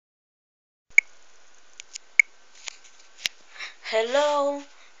Hello,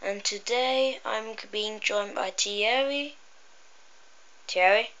 and today I'm being joined by Thierry.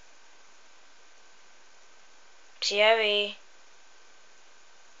 Thierry? Thierry?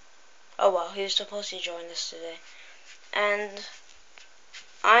 Oh well, he was supposed to join us today. And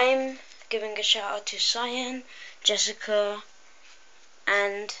I'm giving a shout out to Cyan, Jessica,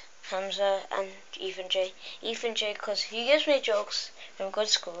 and Hamza, and Ethan J. Ethan J, because he gives me jokes from good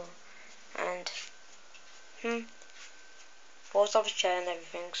school. And, falls off his chair and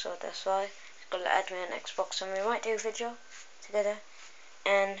everything, so that's why he's got to add me on Xbox, and we might do a video together.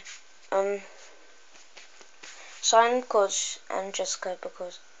 And, Sign Coach and Jessica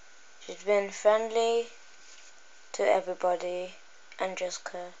because she's been friendly to everybody, and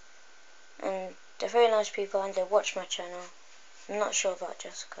Jessica, and they're very nice people and they watch my channel. I'm not sure about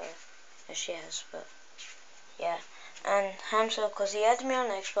Jessica if she has, but yeah. And Hamza, because he had me on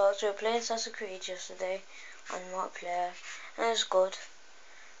Xbox. We were playing Assassin's Creed yesterday on multiplayer and it was good.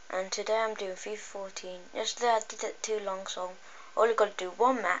 And today I'm doing FIFA 14. Yesterday I did it too long, so I only got to do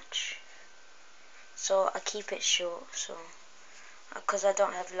one match. So I keep it short, so because I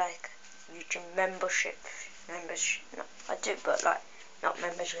don't have like YouTube membership, no, I do, but like not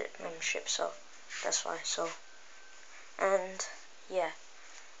membership, so that's why. So, and yeah,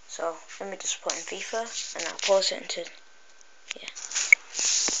 so let me just put in FIFA and I'll pause it until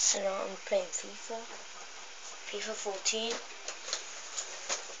hello, I'm playing FIFA 14.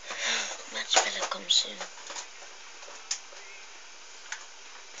 Match better come soon.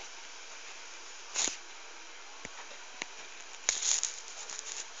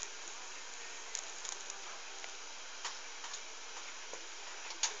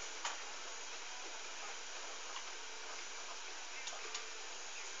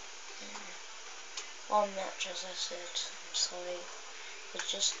 One match, as I said, I'm sorry,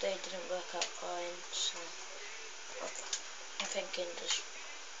 it's just they didn't work out fine, so I'm thinking just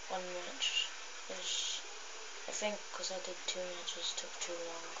one match is, I think because I did 2 matches took too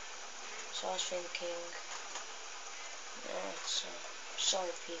long, so I was thinking, so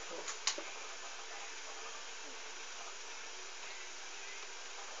sorry people.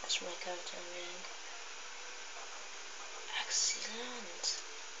 That's my character name. Excellent.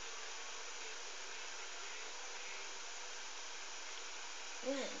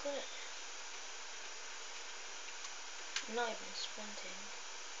 Yeah, good. I'm not even sprinting.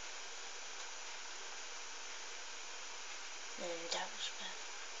 And that was bad.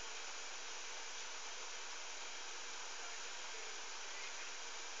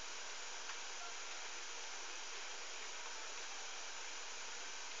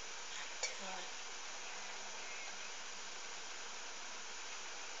 I'm too high.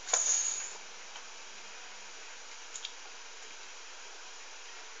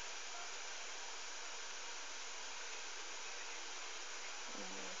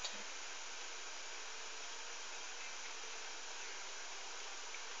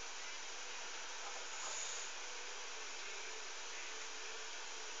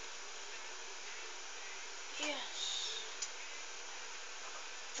 Yes!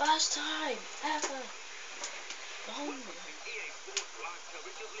 First time ever! Oh my.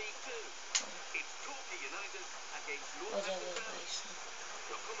 Oh, there was base.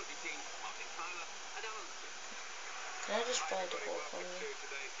 Can I just buy the ball from you?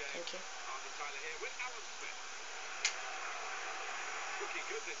 Thank you.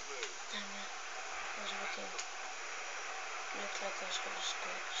 Damn it. I was looking. Looked like I was gonna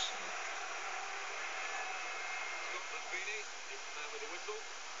score, so.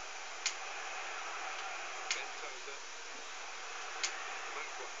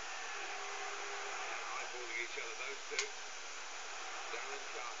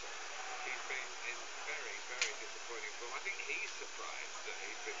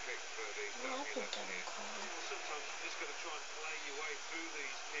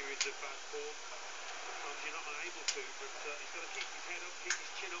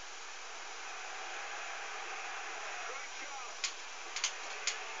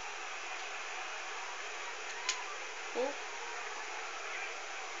 Oh.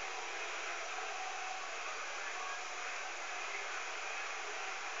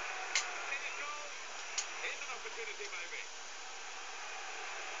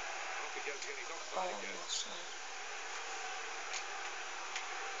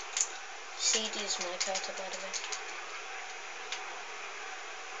 CD is my character, by the way.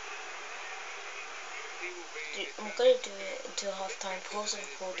 I'm gonna do it until half-time, pause the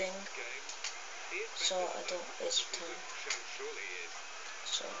recording, so I don't waste time.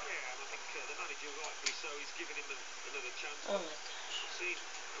 So. Oh my gosh.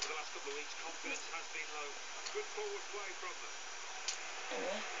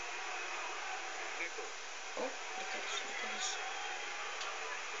 Anyway. Oh, look at this, look at this.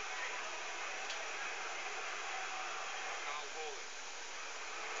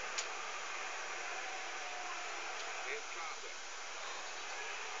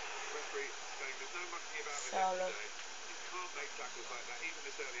 Fowler. You can't make tackles like that, even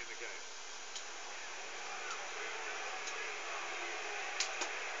this early in the game.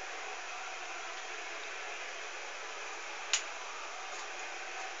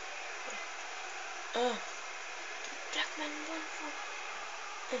 Blackman run for.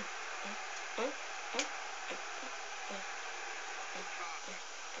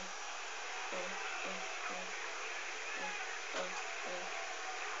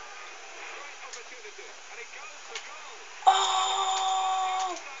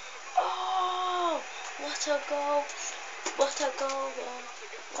 Oh! Oh! What a goal! What a goal!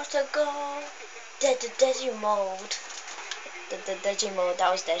 What a goal! Digi mode. The Digi mode.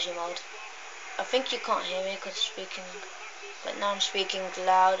 That was Digi mode. I think you can't hear me because I'm speaking, but now I'm speaking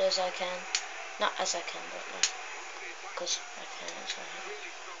loud as I can. Not as I can, but like, because I can. So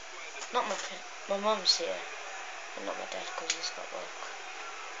not my mum's here, but not my dad because he's got work.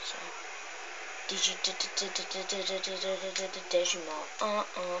 So Digimon.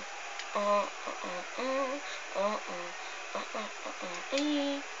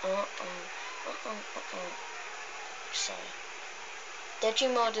 Sorry.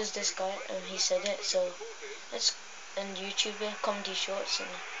 Digimod is this guy, and he said it, so that's and YouTuber comedy shorts, and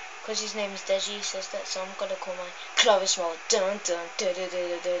because his name is Deji, he says that, so I'm gonna call my Cloris mode. Dun dun dun dun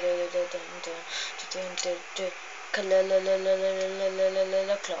dun dun dun dun dun dun.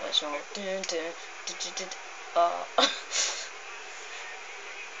 Cloris mode. Dun dun dun dun.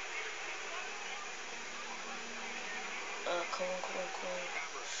 Come on, come on, come on.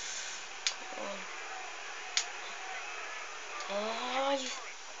 Come on.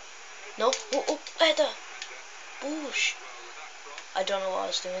 No, oh, header. Boosh. I don't know what I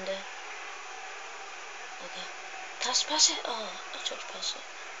was doing there. Okay. Pass it. Oh, I tried to pass it.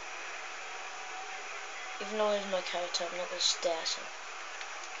 Even though it's my character, I'm not going to stare at him.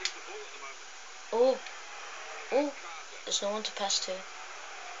 Oh. Oh. There's no one to pass to.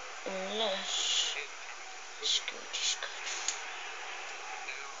 Unless... Scooch.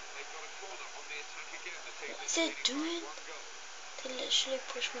 What's it doing? They literally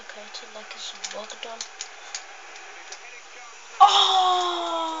push my character like it's a ragdoll.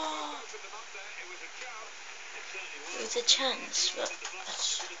 Oh! With a chance, but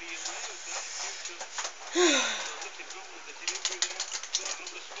that's...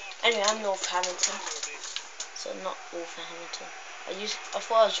 Anyway, I'm Northampton, so not Wolverhampton. I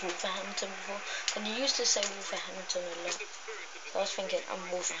thought I was Wolverhampton before, but you used to say Wolverhampton a lot. So I was thinking I'm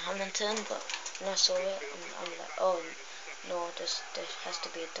Wolverhampton, but when I saw it, I'm like, oh no, there has to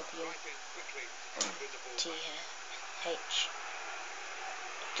be a W and T here. H.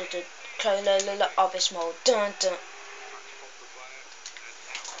 Obvious mode. Dun dun.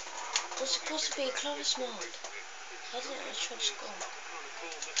 What's supposed to be a Cloris mode? How did I try to score?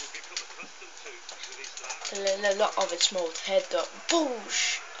 Obvious mode. Head up.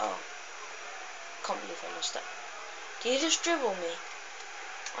 Boosh. Oh. Can't believe I lost that. Did you just dribble me?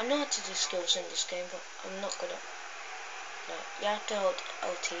 I know how to do skills in this game, but I'm not good at. Like, you have to hold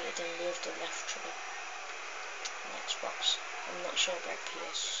LT and then leave the left trigger on Xbox. I'm not sure about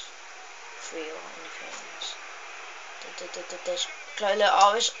PS3 or anything else. There's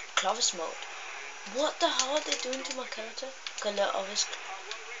Cloris mode. What the hell are they doing to my character? Cloris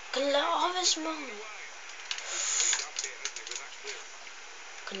mode.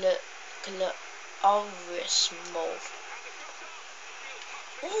 Cloris mode.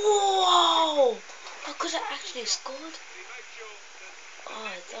 Whoa! I could have actually scored.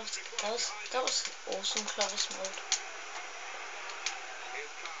 Oh, that was awesome, Cloris mode.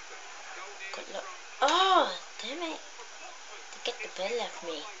 Good luck. Oh, damn it! To get the ball off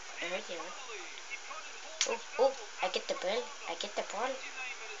me. Oh, I get the ball. I get the ball.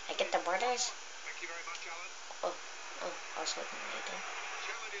 I get the borders. Oh, I was holding it then.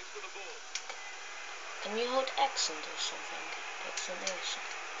 Can you hold X and do something? X and awesome.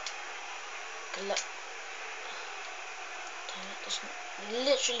 Good luck.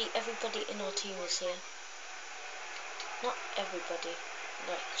 Literally everybody in our team is here. Not everybody,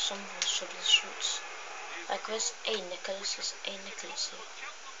 like some of us troubleshoots. Like where's A Nicholas? Is A Nicholas here?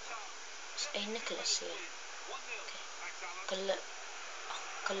 Is A Nicholas here? Okay.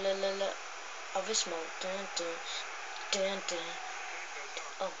 Obvious mode. Dun dun dun dun.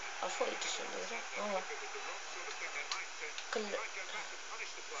 Oh, I thought you just didn't do that. Oh well.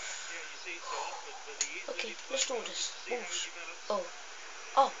 Okay, let's do this. Oops. Oh,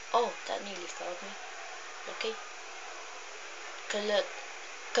 Oh, that nearly failed me. Lucky.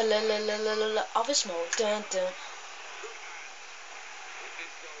 Office mode. Dun dun.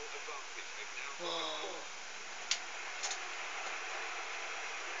 Whoa.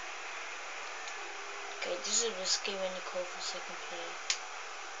 Okay, this is risky when you call for second player.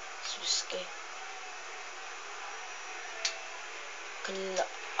 It's risky.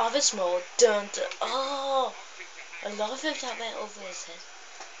 Office mode. Dun dun. Oh, I love if that went over his head.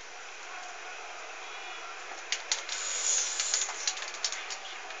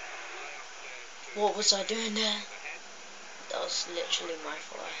 What was I doing there? That was literally my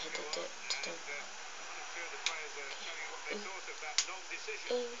fault. I headed it to them.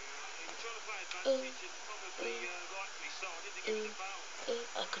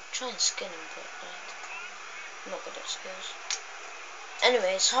 I could try and skin him, but like, I'm not good at skills.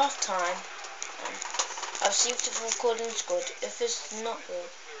 Anyway, it's half time. I'll see if the recording's good. If it's not good,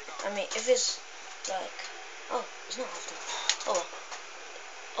 if it's like, oh, it's not half time. Oh well.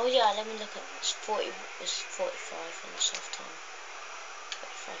 Oh yeah, let me look at it's 40. It's 45 and it's half time.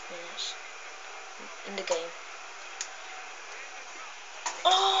 45 minutes in the game.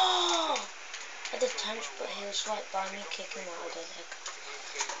 Oh! I did tangent, but he was right by me, kicking out of the leg.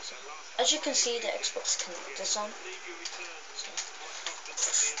 So, as you can see, the Xbox connector's on. So.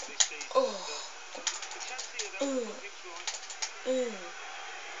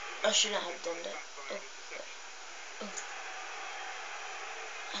 I shouldn't have done that.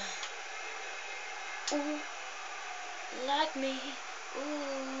 Ooh, like me.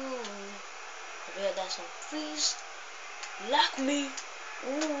 Ooh, have you heard that song? Please, like me.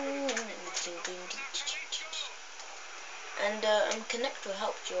 Ooh. And Connect will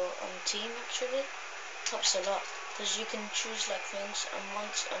help your team actually. Helps a lot because you can choose like things. And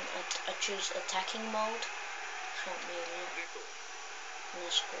once I choose attacking mode, helped me a lot. And I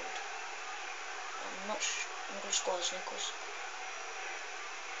scored. I'm gonna score as Nichols.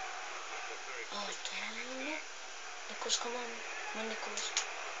 Oh damn it! Nichols, come on, Nichols.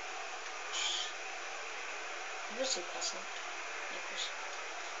 Where is he passing? Nichols.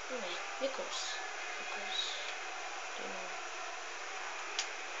 Anyway, Nichols. Do you know?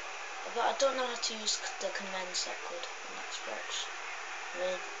 But I don't know how to use the commands that good on Xbox.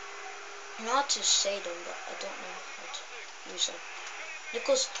 I know how to say them, but I don't know how to use them.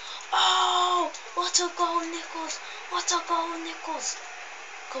 Nichols. Oh! What a goal, Nichols! What a goal, Nichols!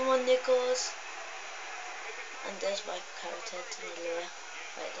 Come on, Nichols. And there's my character to the lawyer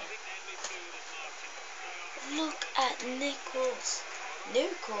right there. Look at Nichols.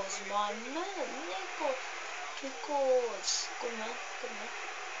 Nichols, my man. Nichols. Good man.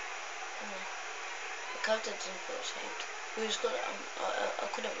 The character didn't feel ashamed. He was good. I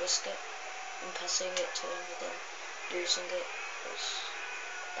couldn't risk it in passing it to him, but then losing it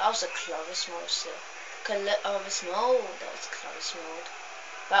that was a Cloris mode still. Cloris mode. That was Cloris mode.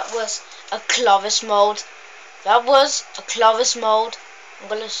 That was a Cloris mode. I'm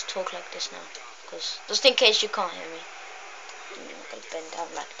gonna talk like this now, because just in case you can't hear me, I'm not gonna bend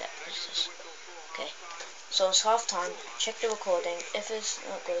down like that. Okay. So it's half time. Check the recording. If it's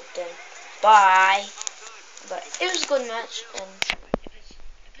not good, then bye. But it was a good match, and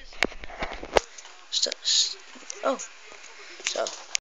so